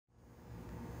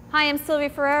Hi, I'm Sylvia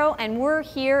Ferrero, and we're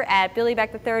here at Billy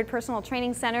Beck III Personal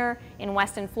Training Center in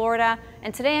Weston, Florida.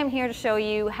 And today I'm here to show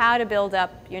you how to build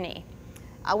up your knee.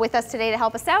 With us today to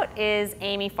help us out is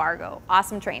Amy Fargo,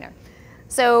 awesome trainer.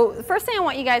 So the first thing I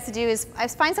want you guys to do is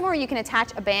find somewhere where you can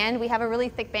attach a band. We have a really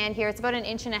thick band here. It's about 1.5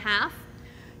 inches.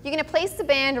 You're going to place the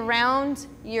band around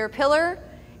your pillar,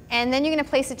 and then you're going to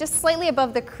place it just slightly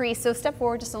above the crease. So step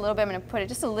forward just a little bit. I'm going to put it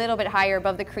just a little bit higher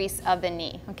above the crease of the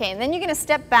knee. Okay, and then you're going to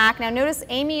step back. Now notice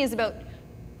Amy is about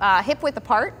hip width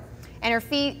apart, and her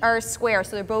feet are square,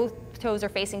 so both toes are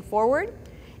facing forward,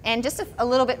 and just a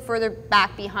little bit further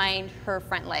back behind her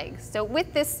front legs. So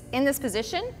with this, in this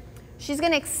position, she's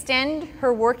going to extend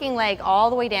her working leg all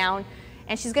the way down,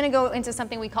 and she's going to go into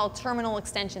something we call terminal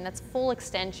extension. That's full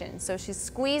extension. So she's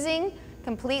squeezing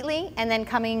completely and then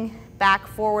coming back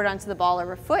forward onto the ball of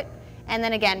her foot, and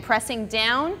then again pressing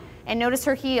down, and notice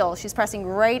her heel. She's pressing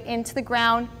right into the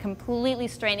ground, completely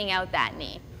straightening out that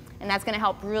knee. And that's going to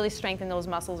help really strengthen those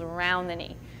muscles around the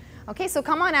knee. Okay, so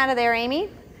come on out of there, Amy.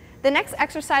 The next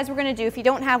exercise we're going to do, if you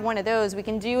don't have one of those, we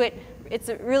can do it. It's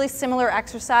a really similar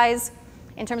exercise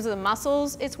in terms of the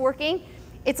muscles it's working.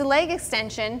 It's a leg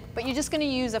extension, but you're just going to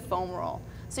use a foam roll.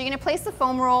 So you're going to place the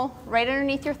foam roll right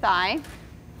underneath your thigh.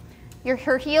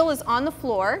 Her heel is on the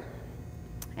floor,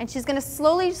 and she's going to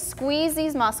slowly squeeze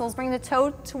these muscles, bring the toe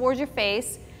towards your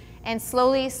face, and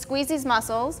slowly squeeze these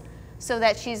muscles so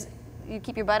that you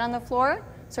keep your butt on the floor,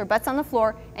 so her butt's on the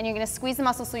floor, and you're going to squeeze the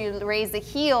muscles so you raise the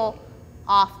heel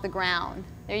off the ground.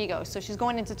 There you go. So she's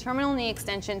going into terminal knee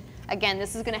extension. Again,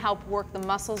 this is going to help work the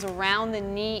muscles around the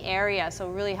knee area, so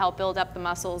really help build up the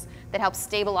muscles that help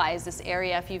stabilize this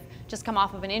area. If you've just come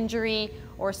off of an injury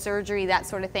or surgery, that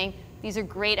sort of thing, these are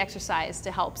great exercises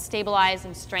to help stabilize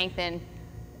and strengthen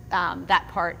that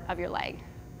part of your leg.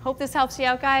 Hope this helps you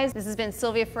out, guys. This has been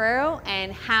Sylvia Ferrero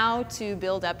and how to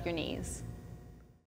build up your knees.